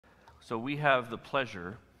So we have the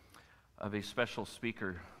pleasure of a special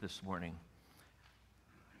speaker this morning.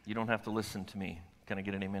 You don't have to listen to me. Can I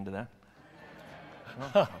get an amen to that?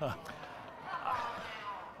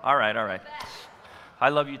 All right. I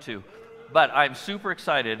love you too. But I'm super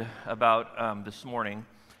excited about this morning.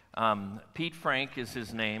 Pete Frank is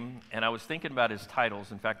his name, and I was thinking about his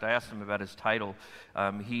titles. In fact, I asked him about his title.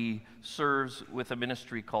 He serves with a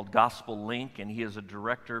ministry called GospelLink, and he is a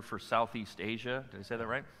director for Southeast Asia. Did I say that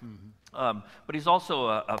right? Mm-hmm. But he's also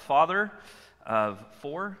a father of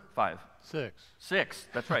 4, 5? 6,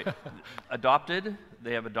 that's right. Adopted.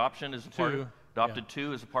 They have adoption as a part of, adopted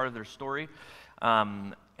 2 as a part of their story.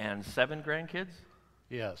 And 7 grandkids?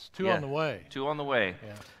 Yes, 2 on the way. 2 on the way.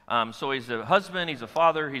 Yeah. So he's a husband, he's a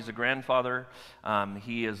father, he's a grandfather.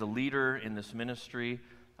 He is a leader in this ministry.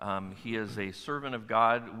 He is a servant of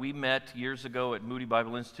God. We met years ago at Moody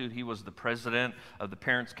Bible Institute. He was the president of the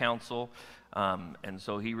Parents' Council. And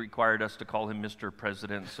so he required us to call him Mr.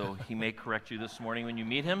 President. So he may correct you this morning when you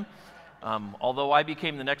meet him. Although I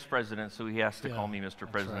became the next president, so he has to call me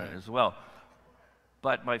Mr. President as well.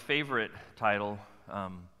 But my favorite title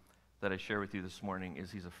that I share with you this morning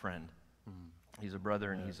is he's a friend. He's a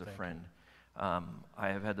brother and he's a friend. I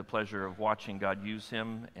have had the pleasure of watching God use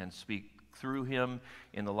him and speak through him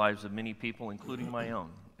in the lives of many people, including my own.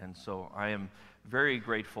 And so I am very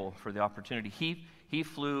grateful for the opportunity. He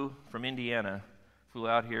flew from Indiana, flew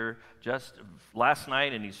out here just last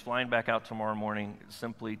night, and he's flying back out tomorrow morning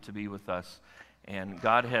simply to be with us. And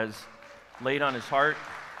God has laid on his heart,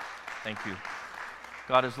 thank you.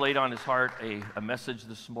 God has laid on his heart a message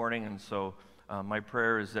this morning, and so my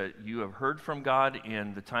prayer is that you have heard from God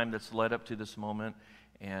in the time that's led up to this moment,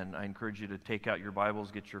 and I encourage you to take out your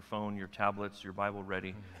Bibles, get your phone, your tablets, your Bible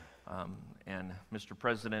ready. And Mr.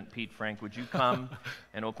 President Pete Frank, would you come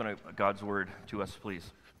and open up God's Word to us, please?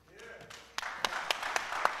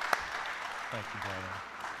 Thank you, brother.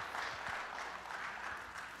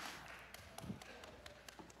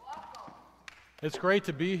 It's great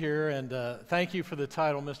to be here, and thank you for the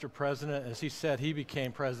title, Mr. President. As he said, he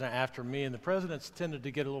became president after me, and the presidents tended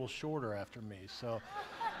to get a little shorter after me. So,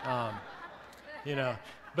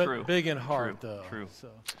 but True. Big in heart, though. True. So,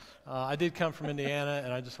 I did come from Indiana,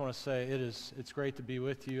 and I just want to say it's great to be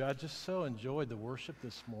with you. I just so enjoyed the worship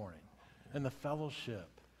this morning and the fellowship.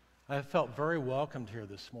 I felt very welcomed here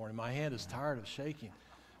this morning. My hand is tired of shaking.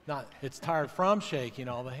 It's tired from shaking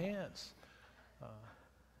all the hands.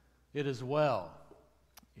 It is well.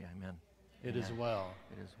 Yeah, amen. It is well.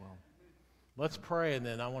 It is well. Let's pray, and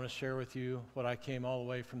then I want to share with you what I came all the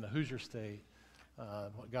way from the Hoosier State,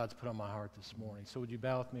 what God's put on my heart this morning. So would you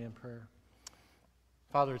bow with me in prayer?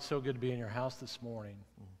 Father, it's so good to be in your house this morning.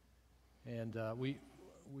 And we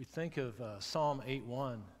think of Psalm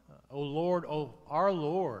 8:1. O Lord, O our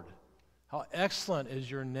Lord, how excellent is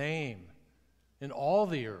your name in all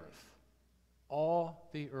the earth,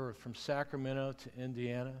 from Sacramento to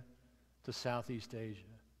Indiana to Southeast Asia.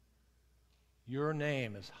 Your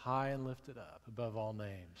name is high and lifted up above all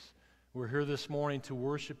names. We're here this morning to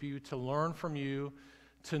worship you, to learn from you,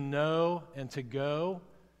 to know and to go,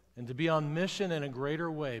 and to be on mission in a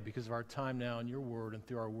greater way because of our time now in your word and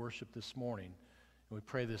through our worship this morning. And we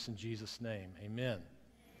pray this in Jesus' name. Amen.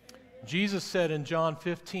 Jesus said in John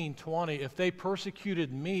 15:20, if they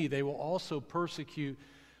persecuted me, they will also persecute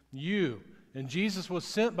you. And Jesus was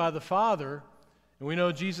sent by the Father, and we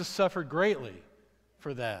know Jesus suffered greatly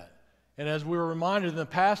for that. And as we were reminded in the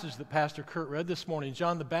passage that Pastor Kurt read this morning,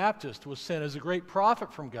 John the Baptist was sent as a great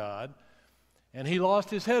prophet from God, and he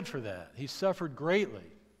lost his head for that. He suffered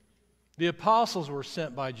greatly. The apostles were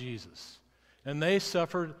sent by Jesus, and they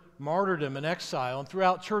suffered martyrdom and exile. And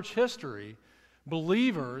throughout church history,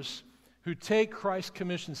 believers who take Christ's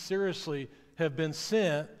commission seriously have been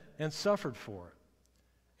sent and suffered for it.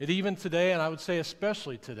 And even today, and I would say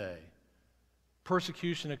especially today,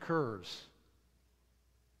 persecution occurs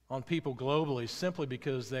on people globally simply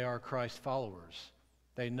because they are Christ followers.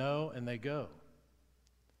 They know and they go.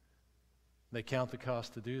 They count the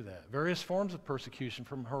cost to do that. Various forms of persecution,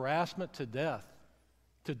 from harassment to death.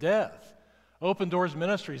 To death. Open Doors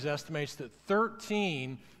Ministries estimates that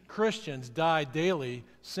 13 Christians die daily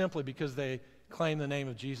simply because they claim the name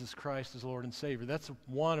of Jesus Christ as Lord and Savior. That's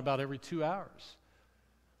one about every 2 hours.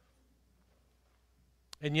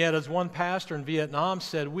 And yet, as one pastor in Vietnam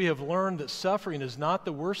said, we have learned that suffering is not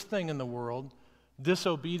the worst thing in the world.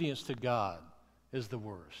 Disobedience to God is the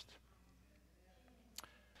worst.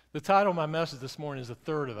 The title of my message this morning is The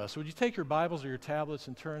Third of Us. Would you take your Bibles or your tablets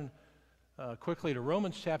and turn quickly to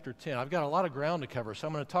Romans chapter 10. I've got a lot of ground to cover, so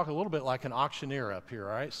I'm going to talk a little bit like an auctioneer up here,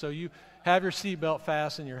 all right? So you have your seatbelt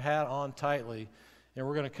fastened, your hat on tightly, and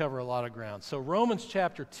we're going to cover a lot of ground. So Romans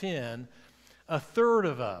chapter 10, a third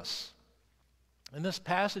of us. And this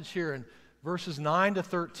passage here in verses 9 to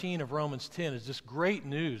 13 of Romans 10 is just great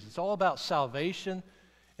news. It's all about salvation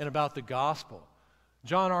and about the gospel.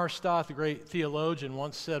 John R. Stott, the great theologian,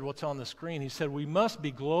 once said what's on the screen. He said, we must be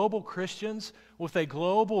global Christians with a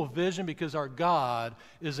global vision because our God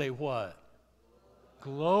is a what?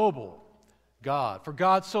 Global God. For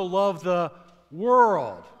God so loved the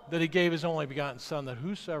world that he gave his only begotten Son, that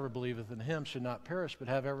whosoever believeth in him should not perish but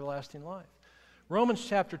have everlasting life. Romans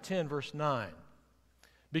chapter 10, verse 9.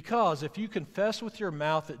 Because if you confess with your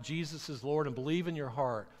mouth that Jesus is Lord and believe in your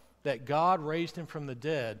heart that God raised him from the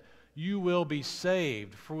dead, you will be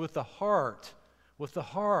saved. For with the heart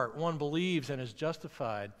one believes and is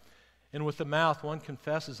justified, and with the mouth one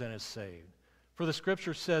confesses and is saved. For the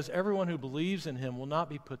Scripture says, everyone who believes in him will not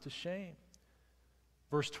be put to shame.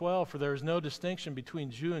 Verse 12, for there is no distinction between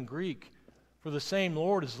Jew and Greek, for the same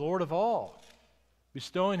Lord is Lord of all,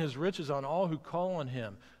 bestowing his riches on all who call on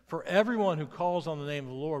him. For everyone who calls on the name of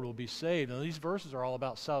the Lord will be saved. And these verses are all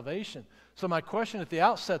about salvation. So my question at the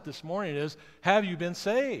outset this morning is, have you been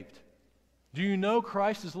saved? Do you know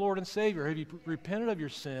Christ as Lord and Savior? Have you repented of your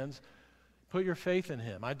sins, put your faith in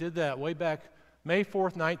him? I did that way back May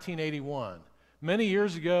 4th, 1981. Many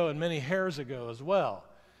years ago and many hairs ago as well.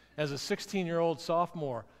 As a 16-year-old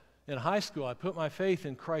sophomore in high school, I put my faith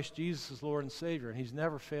in Christ Jesus as Lord and Savior, and he's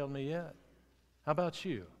never failed me yet. How about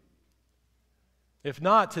you? If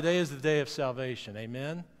not, today is the day of salvation.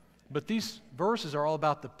 Amen? But these verses are all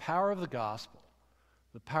about the power of the gospel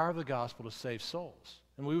to save souls.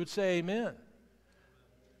 And we would say amen.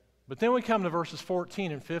 But then we come to verses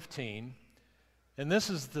 14 and 15, and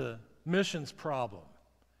this is the missions problem.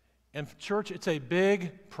 And church, it's a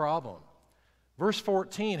big problem. Verse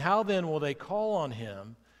 14, how then will they call on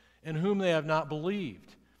him in whom they have not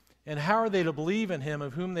believed? And how are they to believe in him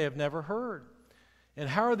of whom they have never heard? And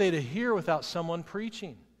how are they to hear without someone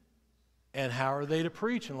preaching? And how are they to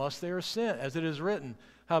preach unless they are sent? As it is written,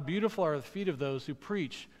 how beautiful are the feet of those who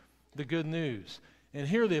preach the good news. And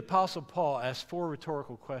here the Apostle Paul asks 4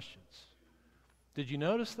 rhetorical questions. Did you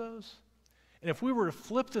notice those? And if we were to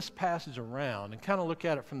flip this passage around and kind of look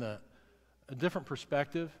at it from a different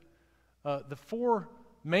perspective, the 4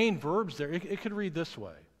 main verbs there, it could read this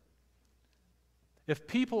way. If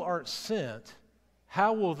people aren't sent,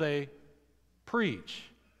 how will they preach?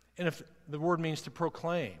 And if the word means to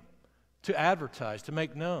proclaim, to advertise, to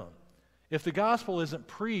make known. If the gospel isn't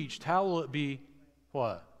preached, how will it be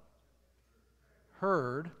what?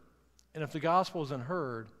 Heard. And if the gospel isn't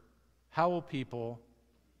heard, how will people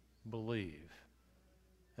believe?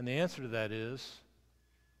 And the answer to that is,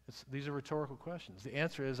 these are rhetorical questions. The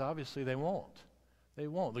answer is, obviously, they won't. They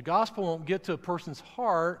won't. The gospel won't get to a person's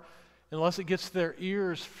heart unless it gets to their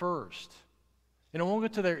ears first. And it won't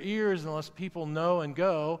get to their ears unless people know and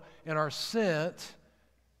go and are sent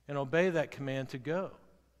and obey that command to go,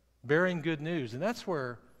 bearing good news. And that's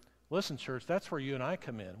where, listen, church, that's where you and I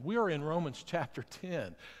come in. We are in Romans chapter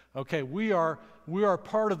 10. Okay, we are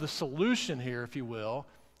part of the solution here, if you will,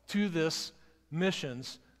 to this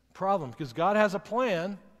missions problem, because God has a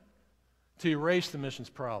plan to erase the missions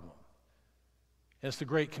problem. And it's the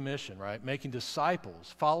Great Commission, right? Making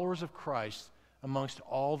disciples, followers of Christ amongst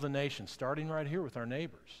all the nations, starting right here with our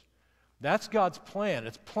neighbors. That's God's plan.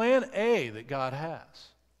 It's plan A that God has.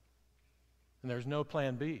 And there's no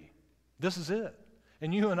plan B. This is it.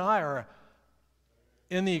 And you and I are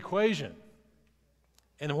in the equation.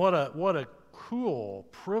 And what a cool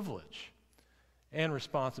privilege and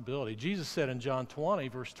responsibility. Jesus said in John 20,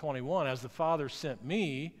 verse 21, as the Father sent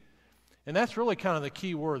me, and that's really kind of the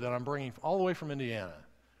key word that I'm bringing all the way from Indiana.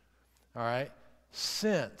 All right?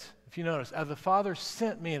 Sent. If you notice, as the Father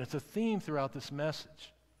sent me, and it's a theme throughout this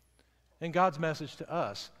message, and God's message to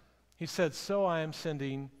us, he said, so I am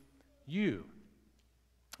sending you.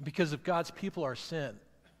 Because if God's people are sent,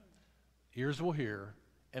 ears will hear,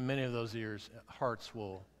 and many of those ears, hearts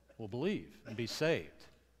will believe and be saved.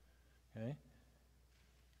 Okay?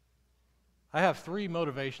 I have 3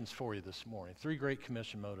 motivations for you this morning, 3 Great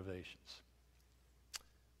Commission motivations.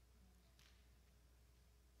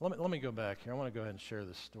 Let me go back here. I want to go ahead and share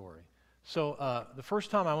this story. So the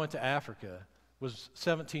first time I went to Africa was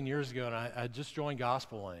 17 years ago, and I just joined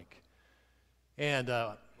GospelLink. And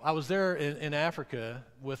I was there in Africa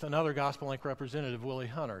with another GospelLink representative, Willie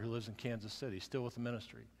Hunter, who lives in Kansas City, still with the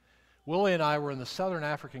ministry. Willie and I were in the southern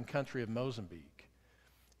African country of Mozambique.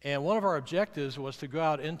 And one of our objectives was to go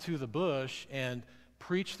out into the bush and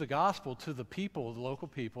preach the gospel to the people, the local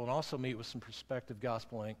people, and also meet with some prospective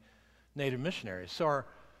GospelLink native missionaries. So our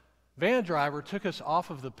van driver took us off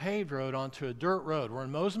of the paved road onto a dirt road. We're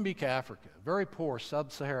in Mozambique, Africa, a very poor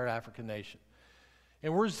sub-Saharan African nation.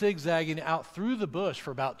 And we're zigzagging out through the bush for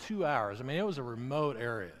about 2 hours. I mean, it was a remote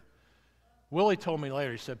area. Willie told me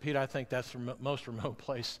later, he said, Pete, I think that's the most remote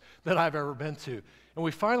place that I've ever been to. And we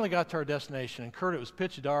finally got to our destination, and Kurt, it was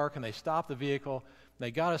pitch dark, and they stopped the vehicle. They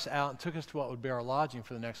got us out and took us to what would be our lodging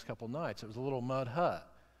for the next couple nights. It was a little mud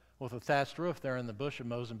hut with a thatched roof there in the bush of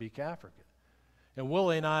Mozambique, Africa. And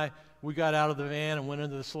Willie and I, we got out of the van and went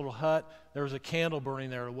into this little hut. There was a candle burning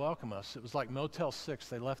there to welcome us. It was like Motel 6.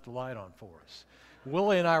 They left the light on for us.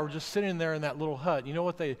 Willie and I were just sitting there in that little hut. You know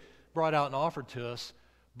what they brought out and offered to us?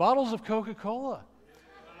 Bottles of Coca-Cola.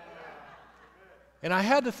 And I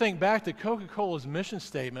had to think back to Coca-Cola's mission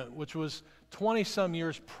statement, which was 20-some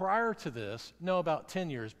years prior to this, no, about 10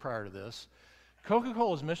 years prior to this.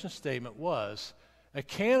 Coca-Cola's mission statement was a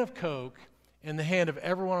can of Coke in the hand of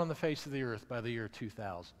everyone on the face of the earth by the year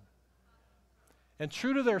 2000. And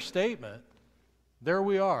true to their statement, there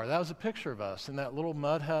we are. That was a picture of us in that little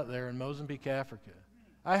mud hut there in Mozambique, Africa.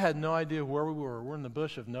 I had no idea where we were. We're in the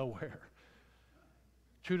bush of nowhere.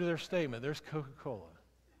 True to their statement, there's Coca-Cola.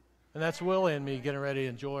 And that's Willie and me getting ready to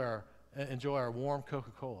enjoy our warm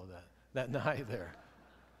Coca-Cola that night there.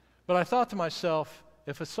 But I thought to myself,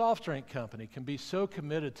 if a soft drink company can be so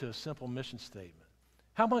committed to a simple mission statement,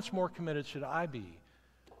 how much more committed should I be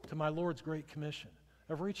to my Lord's great commission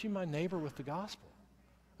of reaching my neighbor with the gospel,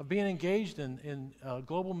 of being engaged in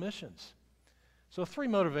global missions? So 3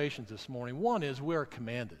 motivations this morning. One is we are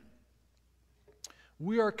commanded.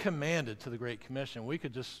 We are commanded to the Great Commission. We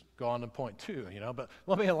could just go on to point 2, but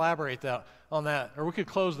let me elaborate on that. Or we could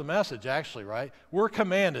close the message, actually, right? We're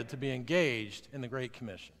commanded to be engaged in the Great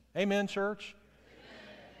Commission. Amen, church?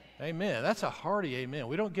 Amen. That's a hearty amen.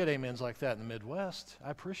 We don't get amens like that in the Midwest.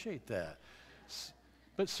 I appreciate that.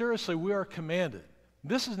 But seriously, we are commanded.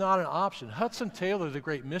 This is not an option. Hudson Taylor, the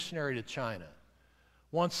great missionary to China,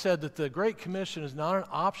 once said that the Great Commission is not an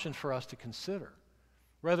option for us to consider.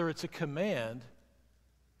 Rather, it's a command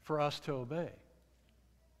for us to obey.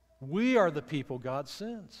 We are the people God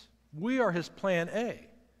sends. We are his plan A.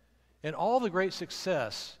 And all the great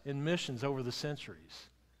success in missions over the centuries,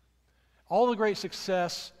 all the great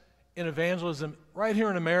success in evangelism right here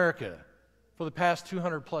in America for the past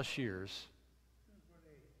 200 plus years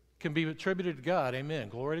can be attributed to God. Amen.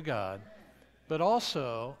 Glory to God. But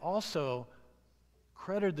also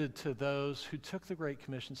credited to those who took the Great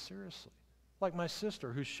Commission seriously. Like my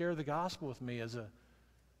sister who shared the gospel with me as a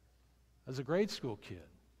grade school kid.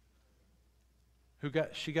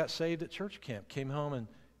 She got saved at church camp, came home,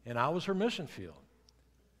 and I was her mission field.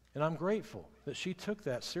 And I'm grateful that she took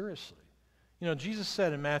that seriously. Jesus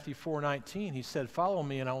said in Matthew 4:19, he said, "Follow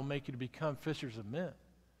me and I will make you to become fishers of men."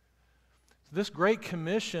 So this Great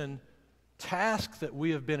Commission task that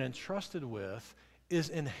we have been entrusted with is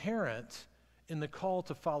inherent in the call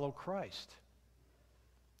to follow Christ.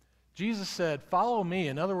 Jesus said, "Follow me."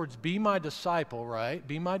 In other words, be my disciple, right?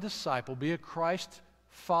 Be my disciple, be a Christ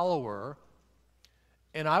follower,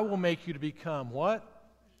 and I will make you to become what?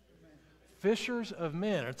 Fishers of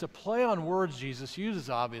men. It's a play on words Jesus uses,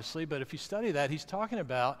 obviously, but if you study that, he's talking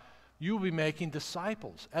about you will be making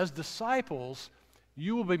disciples. As disciples,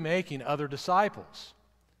 you will be making other disciples.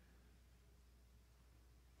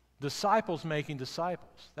 Disciples making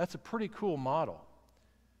disciples. That's a pretty cool model.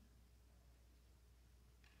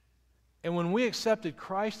 And when we accepted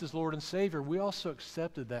Christ as Lord and Savior, we also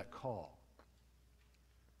accepted that call.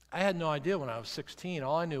 I had no idea when I was 16.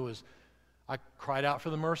 All I knew was I cried out for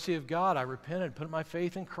the mercy of God. I repented, put my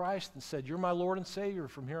faith in Christ, and said, "You're my Lord and Savior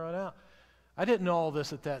from here on out." I didn't know all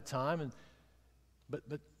this at that time, but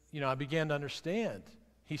I began to understand.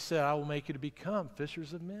 He said, "I will make you to become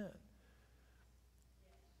fishers of men."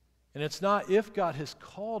 And it's not if God has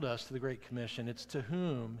called us to the Great Commission, it's to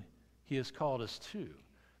whom he has called us to.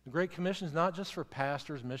 The Great Commission is not just for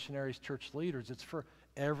pastors, missionaries, church leaders. It's for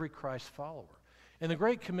every Christ follower. And the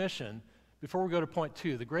Great Commission, before we go to point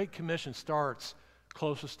 2, the Great Commission starts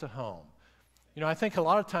closest to home. I think a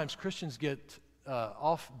lot of times Christians get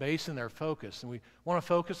off base in their focus, and we want to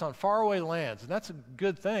focus on faraway lands, and that's a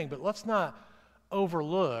good thing, but let's not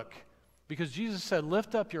overlook, because Jesus said,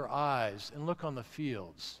 "Lift up your eyes and look on the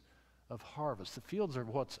fields of harvest." The fields are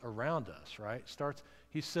what's around us, right?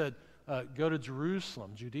 He said, go to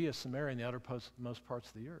Jerusalem, Judea, Samaria, and the uttermost parts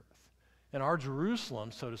of the earth. And our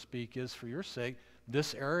Jerusalem, so to speak, is, for your sake,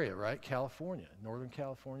 this area, right? California, Northern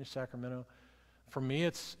California, Sacramento. For me,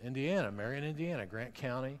 it's Indiana, Marion, Indiana, Grant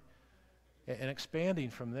County, and expanding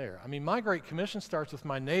from there. My Great Commission starts with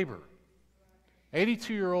my neighbor,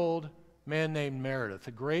 82-year-old man named Meredith,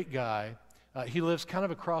 a great guy. He lives kind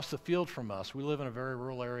of across the field from us. We live in a very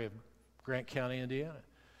rural area Grant County, Indiana.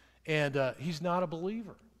 And he's not a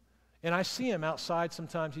believer. And I see him outside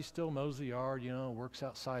sometimes. He still mows the yard, works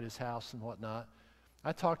outside his house and whatnot.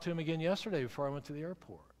 I talked to him again yesterday before I went to the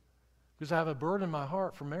airport because I have a burden in my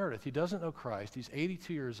heart for Meredith. He doesn't know Christ. He's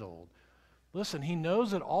 82 years old. Listen, he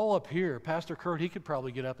knows it all up here. Pastor Kurt, he could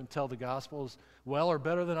probably get up and tell the gospel as well or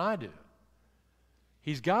better than I do.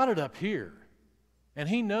 He's got it up here, and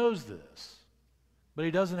he knows this, but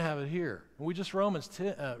he doesn't have it here. And we just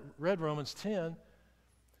read Romans 10.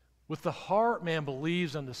 With the heart, man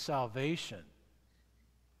believes unto salvation.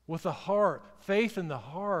 With the heart, faith in the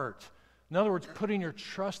heart. In other words, putting your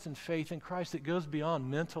trust and faith in Christ. It goes beyond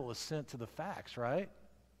mental assent to the facts, right?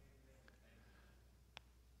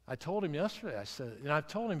 I told him yesterday, I said, and I've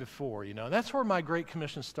told him before, that's where my Great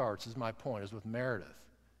Commission starts, is my point, is with Meredith.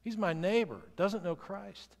 He's my neighbor, doesn't know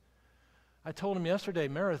Christ. I told him yesterday,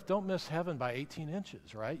 Meredith, don't miss heaven by 18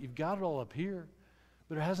 inches, right? You've got it all up here,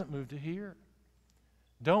 but it hasn't moved to here.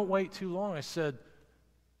 Don't wait too long. I said,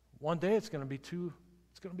 one day it's going to be too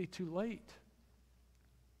late.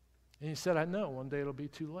 And he said, I know, one day it'll be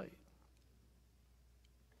too late.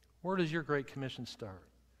 Where does your Great Commission start?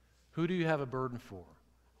 Who do you have a burden for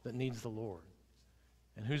that needs the Lord?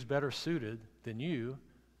 And who's better suited than you,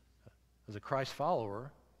 as a Christ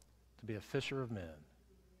follower, to be a fisher of men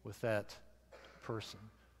with that person?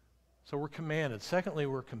 So we're commanded. Secondly,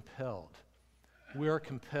 we're compelled. We are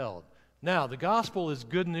compelled. Now, the gospel is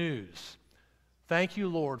good news. Thank you,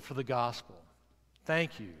 Lord, for the gospel.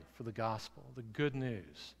 Thank you for the gospel, the good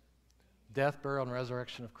news. Death, burial, and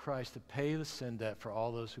resurrection of Christ to pay the sin debt for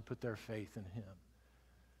all those who put their faith in him.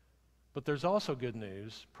 But there's also good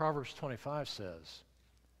news. Proverbs 25 says,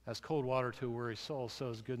 as cold water to a weary soul, so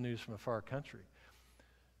is good news from a far country.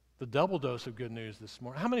 The double dose of good news this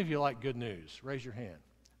morning. How many of you like good news? Raise your hand.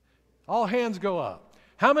 All hands go up.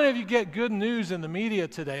 How many of you get good news in the media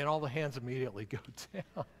today? And all the hands immediately go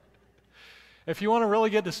down. If you want to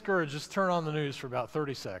really get discouraged, just turn on the news for about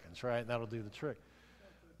 30 seconds, right? And that'll do the trick.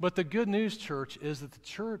 But the good news, church, is that the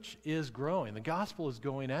church is growing. The gospel is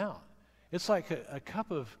going out. It's like a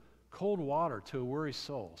cup of cold water to a weary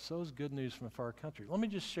soul. So is good news from a far country. Let me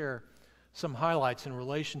just share some highlights in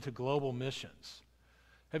relation to global missions.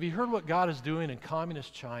 Have you heard what God is doing in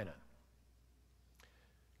communist China?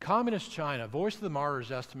 Communist China, Voice of the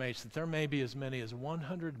Martyrs estimates that there may be as many as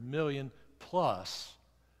 100 million plus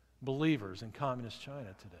believers in communist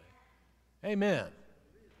China today. Amen.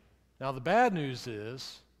 Now, the bad news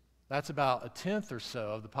is that's about a tenth or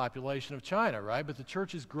so of the population of China, right? But the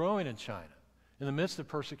church is growing in China in the midst of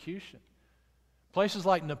persecution. Places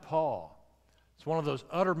like Nepal, it's one of those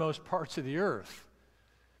uttermost parts of the earth.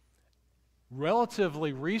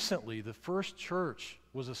 Relatively recently, the first church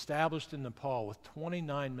was established in Nepal with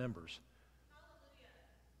 29 members.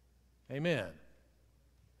 Amen.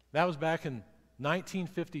 That was back in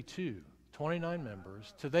 1952, 29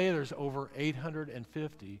 members. Today there's over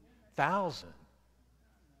 850,000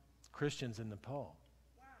 Christians in Nepal.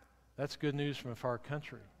 That's good news from a far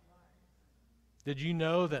country. Did you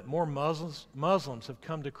know that more Muslims have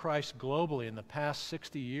come to Christ globally in the past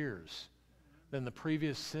 60 years than the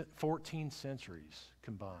previous 14 centuries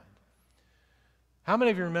combined? How many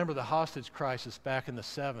of you remember the hostage crisis back in the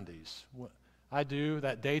 70s? I do.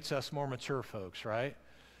 That dates us more mature folks, right?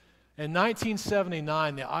 In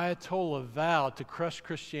 1979, the Ayatollah vowed to crush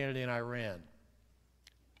Christianity in Iran.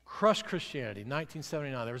 Crush Christianity,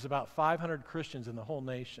 1979. There was about 500 Christians in the whole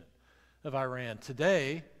nation of Iran.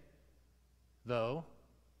 Today, though,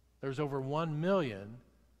 there's over 1 million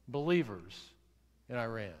believers in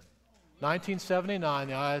Iran.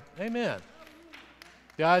 1979, amen.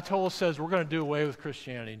 The Ayatollah says we're going to do away with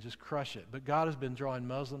Christianity and just crush it. But God has been drawing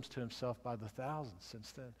Muslims to himself by the thousands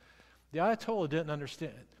since then. The Ayatollah didn't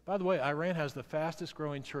understand. By the way, Iran has the fastest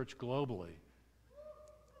growing church globally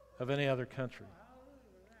of any other country.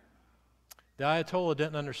 The Ayatollah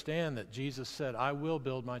didn't understand that Jesus said, I will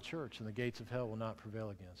build my church and the gates of hell will not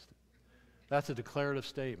prevail against it. That's a declarative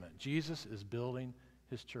statement. Jesus is building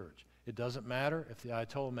his church. It doesn't matter if the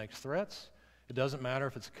Ayatollah makes threats. It doesn't matter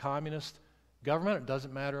if it's a communist government. It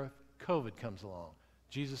doesn't matter if COVID comes along.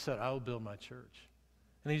 Jesus said, I will build my church.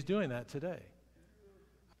 And he's doing that today.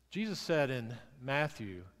 Jesus said in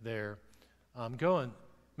Matthew there, go and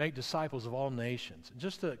make disciples of all nations.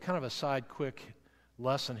 Just a kind of a side quick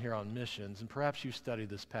lesson here on missions, and perhaps you studied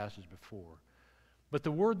this passage before. But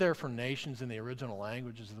the word there for nations in the original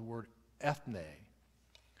language is the word ethne.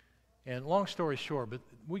 And long story short, but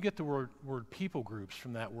we get the word people groups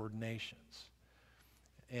from that word nations.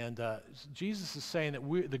 And Jesus is saying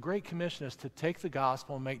that the Great Commission is to take the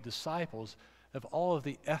gospel and make disciples of all of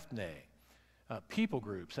the ethne, people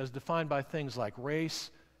groups, as defined by things like race,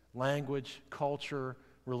 language, culture,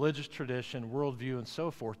 religious tradition, worldview, and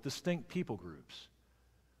so forth, distinct people groups.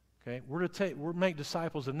 Okay? We're to make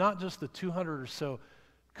disciples of not just the 200 or so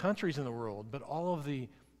countries in the world, but all of the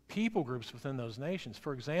people groups within those nations.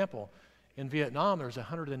 For example, in Vietnam, there's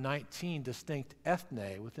 119 distinct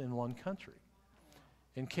ethne within one country.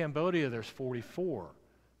 In Cambodia, there's 44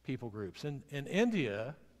 people groups. In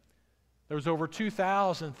India, there's over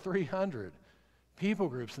 2,300 people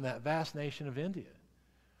groups in that vast nation of India.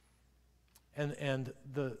 And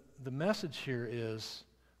the message here is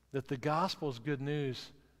that the gospel is good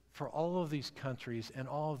news for all of these countries and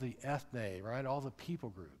all of the ethne, right? All the people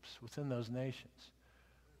groups within those nations.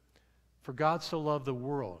 For God so loved the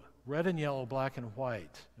world, red and yellow, black and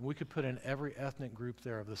white, and we could put in every ethnic group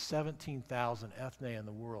there of the 17,000 ethne in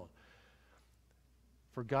the world.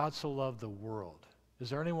 For God so loved the world. Is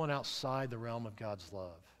there anyone outside the realm of God's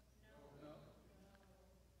love?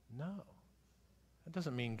 No. That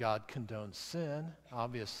doesn't mean God condones sin,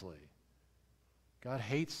 obviously. God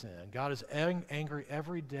hates sin. God is angry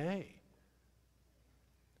every day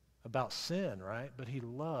about sin, right? But he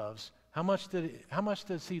loves. How much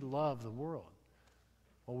does he love the world?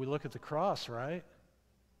 Well, we look at the cross, right?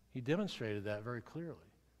 He demonstrated that very clearly.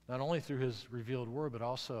 Not only through his revealed word, but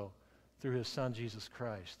also through his son, Jesus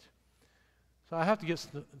Christ. So I have to get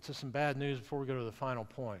to some bad news before we go to the final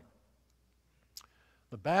point.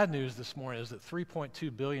 The bad news this morning is that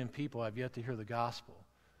 3.2 billion people have yet to hear the gospel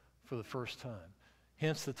for the first time.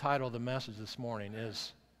 Hence, the title of the message this morning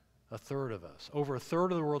is A Third of Us. Over a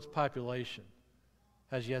third of the world's population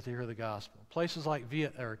has yet to hear the gospel. Places like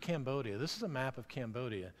Cambodia. This is a map of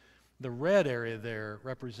Cambodia. The red area there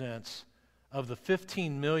represents, of the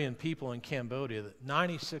 15 million people in Cambodia, that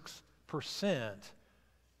 96%,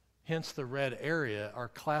 hence the red area, are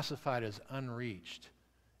classified as unreached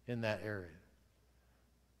in that area.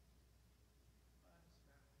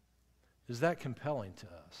 Is that compelling to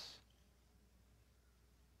us?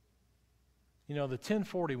 You know, the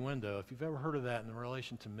 1040 window, if you've ever heard of that in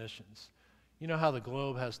relation to missions, you know how the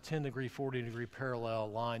globe has 10-degree, 40-degree parallel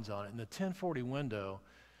lines on it. And the 1040 window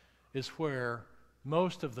is where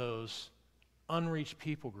most of those unreached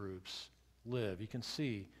people groups live. You can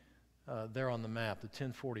see there on the map, the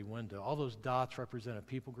 1040 window. All those dots represent a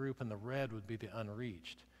people group, and the red would be the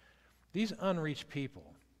unreached. These unreached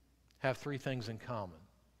people have three things in common.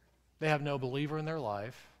 They have no believer in their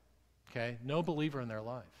life, okay? No believer in their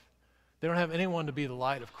life. They don't have anyone to be the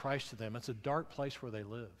light of Christ to them. It's a dark place where they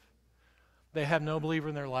live. They have no believer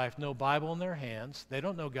in their life, no Bible in their hands. They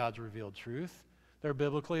don't know God's revealed truth. They're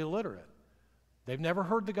biblically illiterate. They've never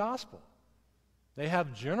heard the gospel. They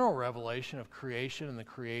have general revelation of creation and the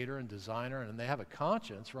creator and designer, and they have a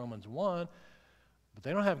conscience, Romans 1, but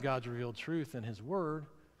they don't have God's revealed truth in his word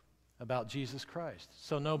about Jesus Christ.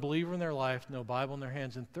 So no believer in their life, no Bible in their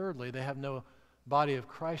hands, and thirdly, they have no body of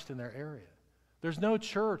Christ in their area. There's no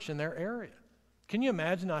church in their area. Can you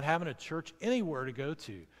imagine not having a church anywhere to go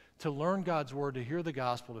to learn God's word, to hear the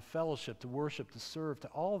gospel, to fellowship, to worship, to serve, to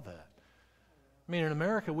all of that? I mean, in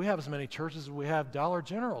America, we have as many churches as we have Dollar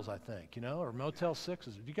Generals, I think, you know, or Motel 6s.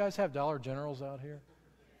 Do you guys have Dollar Generals out here?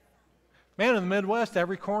 Man, in the Midwest,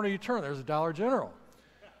 every corner you turn, there's a Dollar General.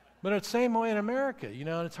 But it's the same way in America, you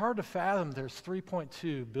know, and it's hard to fathom there's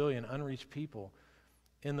 3.2 billion unreached people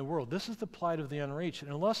in the world. This is the plight of the unreached.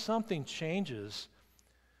 And unless something changes,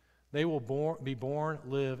 they will be born,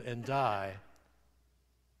 live, and die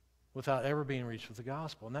without ever being reached with the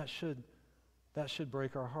gospel. And that should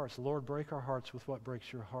break our hearts. Lord, break our hearts with what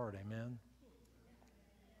breaks your heart. Amen.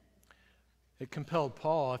 It compelled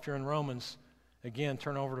Paul, if you're in Romans, again,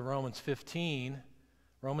 turn over to Romans 15.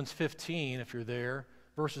 Romans 15, if you're there,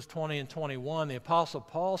 verses 20 and 21, the Apostle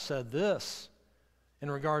Paul said this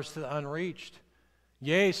in regards to the unreached.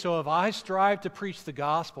 Yea, so have I strived to preach the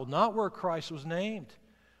gospel, not where Christ was named,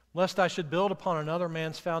 lest I should build upon another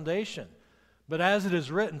man's foundation. But as it is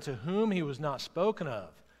written, to whom he was not spoken of,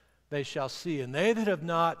 they shall see, and they that have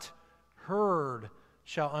not heard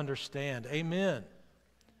shall understand. Amen.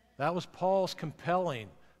 That was Paul's compelling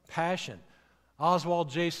passion. Oswald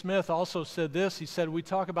J. Smith also said this. He said, we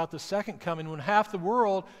talk about the second coming when half the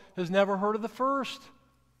world has never heard of the first.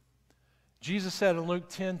 Jesus said in Luke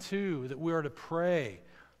 10:2 that we are to pray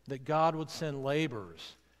that God would send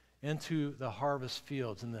laborers into the harvest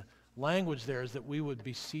fields. And the language there is that we would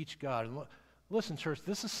beseech God. And listen, church,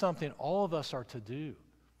 this is something all of us are to do.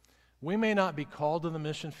 We may not be called to the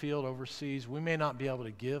mission field overseas. We may not be able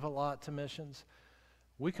to give a lot to missions.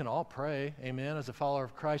 We can all pray, amen, as a follower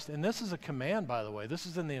of Christ. And this is a command, by the way. This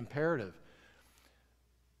is in the imperative.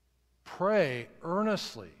 Pray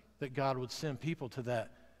earnestly that God would send people to that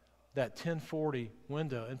that 1040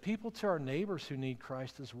 window, and people to our neighbors who need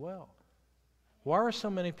Christ as well. Why are so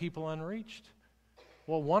many people unreached?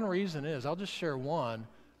 Well, one reason is, I'll just share one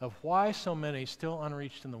of why so many still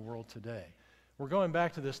unreached in the world today. We're going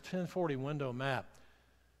back to this 1040 window map.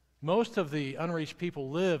 Most of the unreached people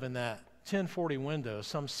live in that 1040 window,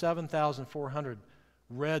 some 7,400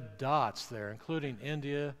 red dots there, including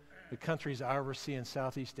India, the countries I oversee in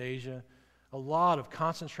Southeast Asia, a lot of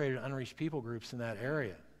concentrated unreached people groups in that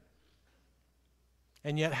area.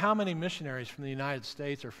 And yet, how many missionaries from the United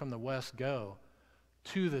States or from the West go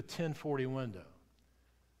to the 1040 window?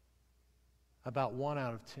 About 1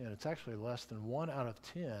 out of 10. It's actually less than 1 out of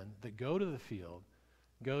 10 that go to the field,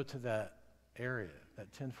 go to that area, that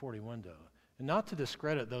 1040 window. And not to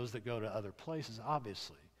discredit those that go to other places,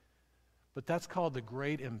 obviously, but that's called the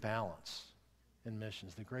great imbalance in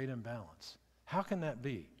missions, the great imbalance. How can that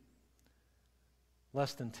be?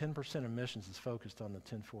 Less than 10% of missions is focused on the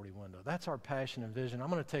 1040 window. That's our passion and vision. I'm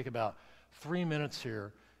going to take about 3 minutes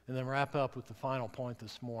here and then wrap up with the final point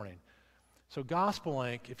this morning. So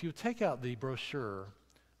GospelLink, if you take out the brochure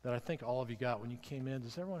that I think all of you got when you came in,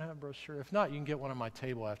 does everyone have a brochure? If not, you can get one at my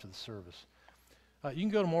table after the service. You can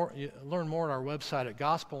go to learn more at our website at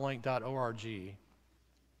gospellink.org.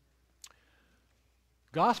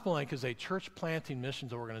 GospelLink is a church planting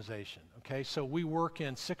missions organization, okay? So we work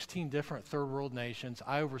in 16 different third world nations.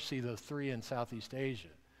 I oversee the 3 in Southeast Asia.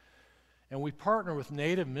 And we partner with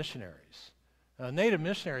native missionaries. Native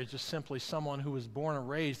missionary is just simply someone who was born and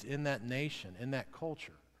raised in that nation, in that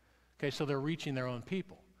culture. Okay, so they're reaching their own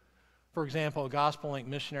people. For example, a GospelLink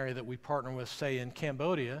missionary that we partner with, say, in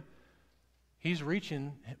Cambodia, he's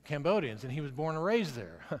reaching Cambodians, and he was born and raised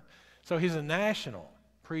there. So he's a national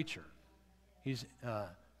preacher. He's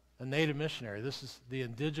a native missionary. This is the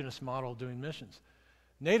indigenous model of doing missions.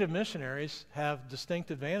 Native missionaries have distinct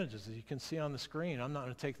advantages, as you can see on the screen. I'm not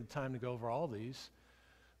going to take the time to go over all these,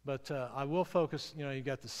 but I will focus, you've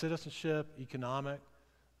got the citizenship, economic,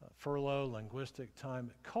 furlough, linguistic,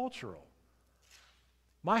 time, cultural.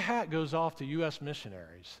 My hat goes off to U.S.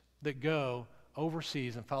 missionaries that go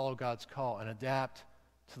overseas and follow God's call and adapt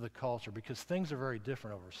to the culture, because things are very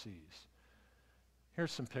different overseas.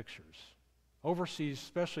 Here's some pictures. Overseas,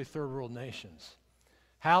 especially third world nations,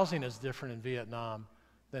 housing is different in Vietnam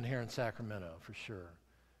than here in Sacramento, for sure.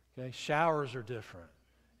 Okay? Showers are different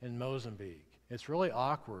in Mozambique. It's really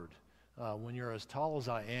awkward when you're as tall as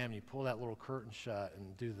I am, you pull that little curtain shut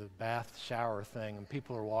and do the bath shower thing, and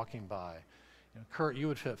people are walking by. Kurt, you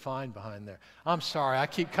would fit fine behind there. I'm sorry, I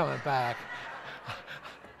keep coming back.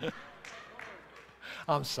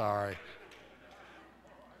 I'm sorry.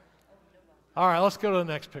 All right, let's go to the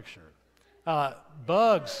next picture.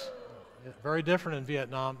 Bugs, very different in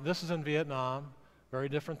Vietnam. This is in Vietnam, very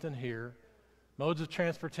different than here. Modes of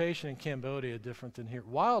transportation in Cambodia, different than here.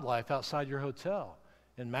 Wildlife outside your hotel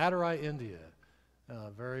in Madurai, India,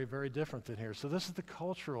 very, very different than here. So this is the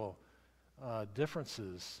cultural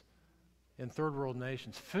differences in third world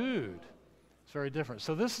nations. Food is very different.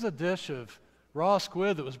 So this is a dish of raw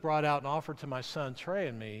squid that was brought out and offered to my son Trey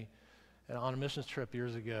and me on a missions trip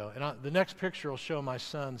years ago. And the next picture will show my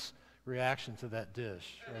son's reaction to that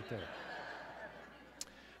dish right there.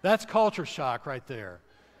 That's culture shock right there.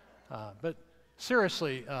 But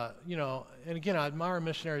seriously, and again, I admire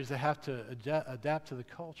missionaries that have to adapt to the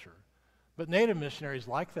culture. But native missionaries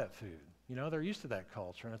like that food. They're used to that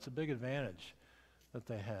culture, and it's a big advantage that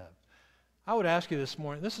they have. I would ask you this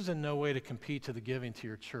morning, this is in no way to compete to the giving to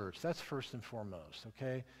your church. That's first and foremost,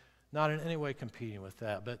 okay? Not in any way competing with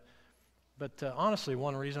that. But honestly,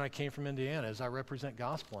 one reason I came from Indiana is I represent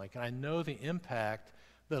GospelLink, and I know the impact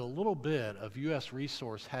that a little bit of U.S.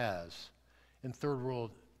 resource has in third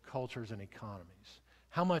world cultures and economies.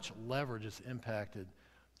 How much leverage is impacted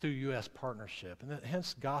through U.S. partnership, and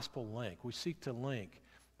hence GospelLink. We seek to link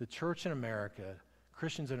the church in America,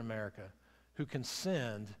 Christians in America, who can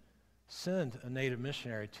send a native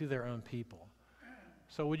missionary to their own people.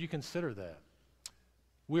 So would you consider that?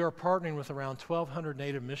 We are partnering with around 1,200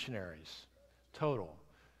 native missionaries total,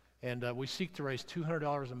 and we seek to raise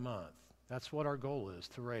 $200 a month. That's what our goal is,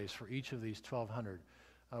 to raise for each of these 1,200.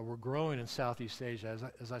 We're growing in Southeast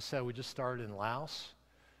Asia. As I said, we just started in Laos,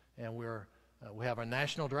 and we have our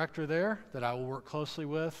national director there that I will work closely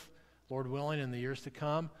with, Lord willing, in the years to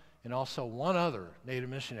come, and also one other native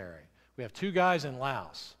missionary. We have 2 guys in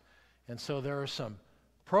Laos, and so there are some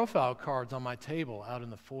profile cards on my table out in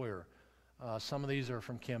the foyer. Some of these are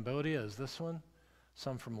from Cambodia, as this one,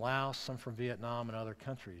 some from Laos, some from Vietnam and other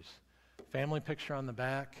countries. Family picture on the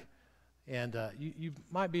back, and you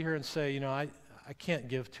might be here and say, I can't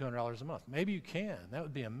give $200 a month. Maybe you can. That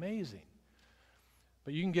would be amazing.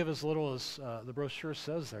 But you can give as little as the brochure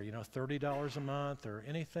says there, $30 a month or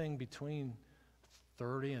anything between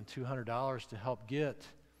 $30 and $200 to help get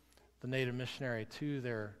the Native missionary to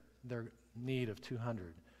their need of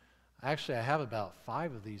 200. Actually, I have about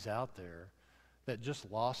 5 of these out there that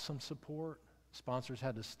just lost some support. Sponsors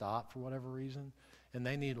had to stop for whatever reason, and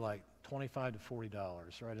they need like $25 to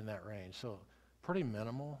 $40, right in that range. So pretty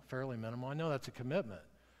minimal, fairly minimal. I know that's a commitment,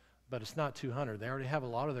 but it's not 200. They already have a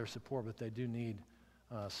lot of their support, but they do need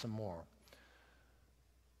some more.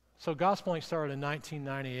 So GospelLink started in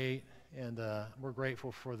 1998, and we're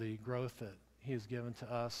grateful for the growth that he has given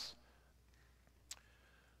to us.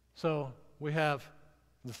 So we have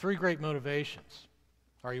the 3 great motivations.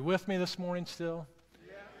 Are you with me this morning still?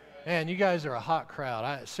 Yeah. Man, you guys are a hot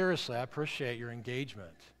crowd. Seriously, I appreciate your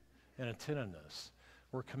engagement and attentiveness.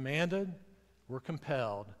 We're commanded, we're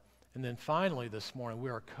compelled, and then finally this morning,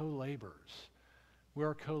 we are co-laborers. We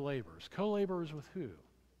are co-laborers. Co-laborers with who?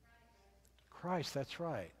 Christ, that's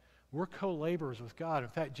right. We're co-laborers with God. In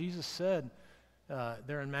fact, Jesus said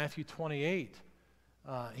there in Matthew 28,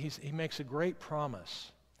 he makes a great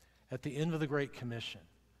promise at the end of the Great Commission.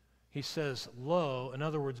 He says, lo, in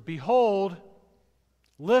other words, behold,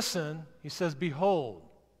 listen, he says, behold,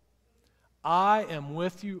 I am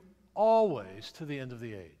with you always to the end of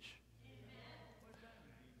the age.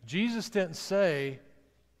 Jesus didn't say,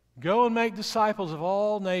 go and make disciples of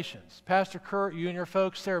all nations. Pastor Kurt, you and your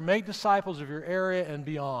folks there, make disciples of your area and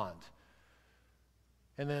beyond.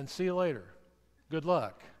 And then see you later. Good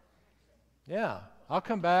luck. Yeah, I'll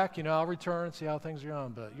come back, I'll return and see how things are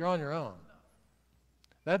going, but you're on your own.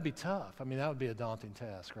 That'd be tough. That would be a daunting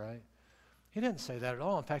task, right? He didn't say that at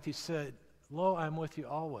all. In fact, he said, lo, I'm with you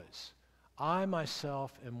always. I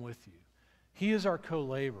myself am with you. He is our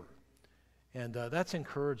co-laborer. And that's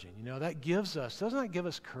encouraging. That gives us, doesn't that give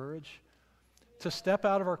us courage to step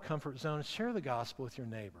out of our comfort zone and share the gospel with your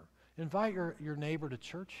neighbor? Invite your neighbor to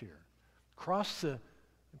church here. Cross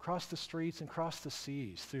the streets and cross the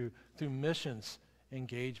seas through missions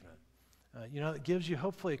engagement. It gives you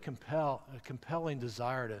hopefully a compelling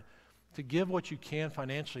desire to give what you can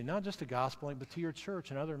financially, not just to GospelLink, but to your church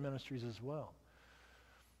and other ministries as well.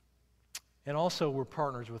 And also, we're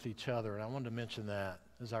partners with each other, and I wanted to mention that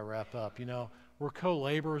as I wrap up. We're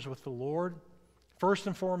co-laborers with the Lord, first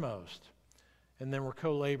and foremost, and then we're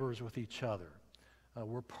co-laborers with each other.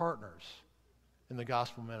 We're partners in the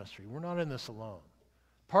gospel ministry. We're not in this alone.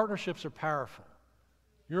 Partnerships are powerful.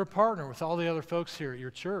 You're a partner with all the other folks here at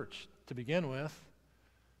your church to begin with,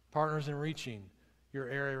 partners in reaching your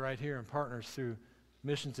area right here, and partners through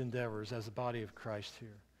missions endeavors as the body of Christ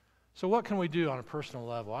here. So what can we do on a personal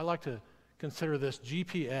level? I like to consider this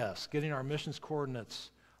GPS, getting our missions coordinates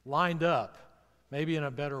lined up, maybe in a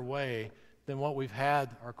better way than what we've had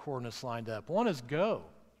our coordinates lined up. One is go.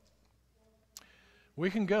 We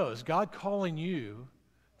can go. Is God calling you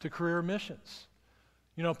to career missions?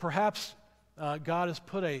 Perhaps God has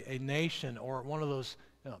put a nation or one of those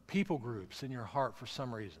people groups in your heart for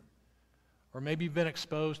some reason. Or maybe you've been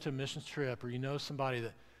exposed to a missions trip, or somebody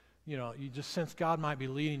that, you just sense God might be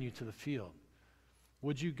leading you to the field.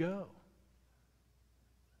 Would you go?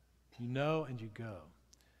 And you go.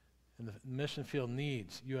 And the mission field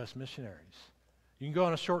needs U.S. missionaries. You can go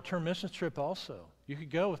on a short-term missions trip also. You could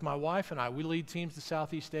go with my wife and I. We lead teams to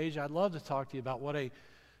Southeast Asia. I'd love to talk to you about what a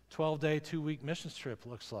 12-day, 2-week missions trip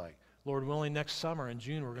looks like. Lord willing, next summer in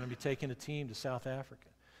June, we're going to be taking a team to South Africa.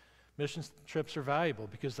 Mission trips are valuable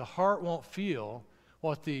because the heart won't feel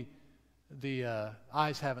what the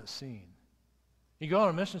eyes haven't seen. You go on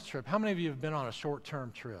a missions trip. How many of you have been on a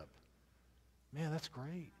short-term trip? Man, that's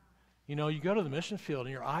great. You go to the mission field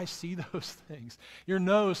and your eyes see those things. Your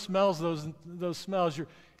nose smells those smells.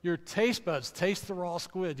 Your taste buds taste the raw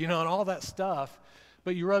squid, and all that stuff.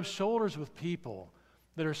 But you rub shoulders with people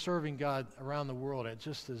that are serving God around the world. It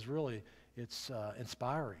just is really, it's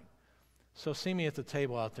inspiring. So see me at the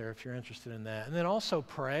table out there if you're interested in that. And then also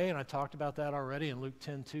pray, and I talked about that already in Luke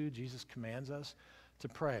 10:2. Jesus commands us to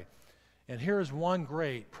pray. And here is one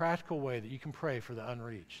great practical way that you can pray for the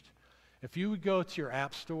unreached. If you would go to your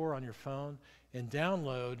app store on your phone and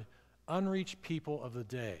download Unreached People of the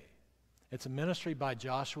Day. It's a ministry by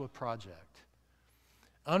Joshua Project.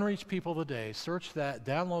 Unreached People of the Day. Search that,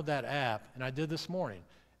 download that app, and I did this morning.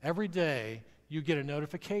 Every day you get a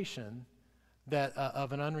notification that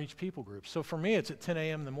of an unreached people group. So for me, it's at 10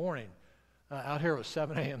 a.m. in the morning. Out here it was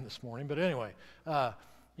 7 a.m. this morning, but anyway, and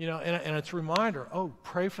it's a reminder,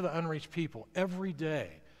 pray for the unreached people every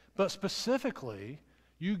day. But specifically,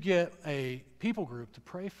 you get a people group to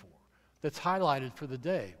pray for that's highlighted for the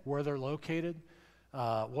day, where they're located,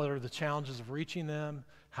 what are the challenges of reaching them,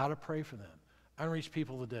 how to pray for them. Unreached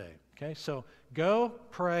People of the Day. Okay, so go,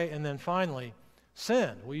 pray, and then finally,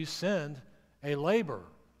 send. Will you send a laborer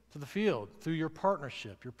to the field through your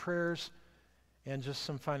partnership, your prayers, and just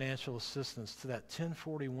some financial assistance to that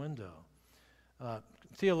 1040 window?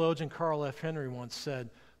 Theologian Carl F. Henry once said,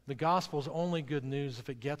 the gospel is only good news if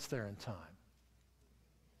it gets there in time.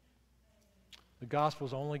 The gospel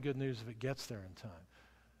is only good news if it gets there in time.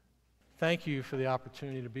 Thank you for the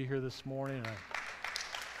opportunity to be here this morning.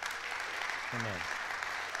 Amen.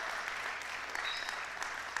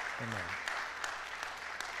 Amen.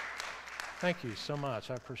 Thank you so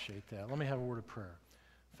much. I appreciate that. Let me have a word of prayer.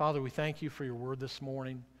 Father, we thank you for your word this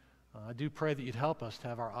morning. I do pray that you'd help us to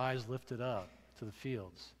have our eyes lifted up to the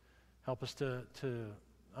fields. Help us to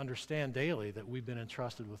understand daily that we've been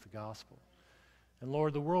entrusted with the gospel. And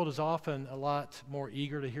Lord, the world is often a lot more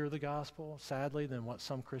eager to hear the gospel, sadly, than what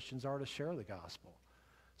some Christians are to share the gospel.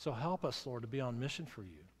 So help us, Lord, to be on mission for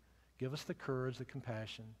you. Give us the courage, the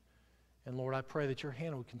compassion. And Lord, I pray that your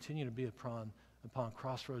hand will continue to be upon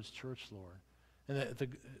Crossroads Church, Lord. And that the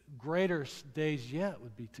greater days yet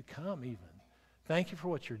would be to come even. Thank you for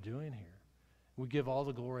what you're doing here. We give all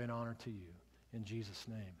the glory and honor to you. In Jesus'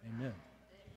 name, amen.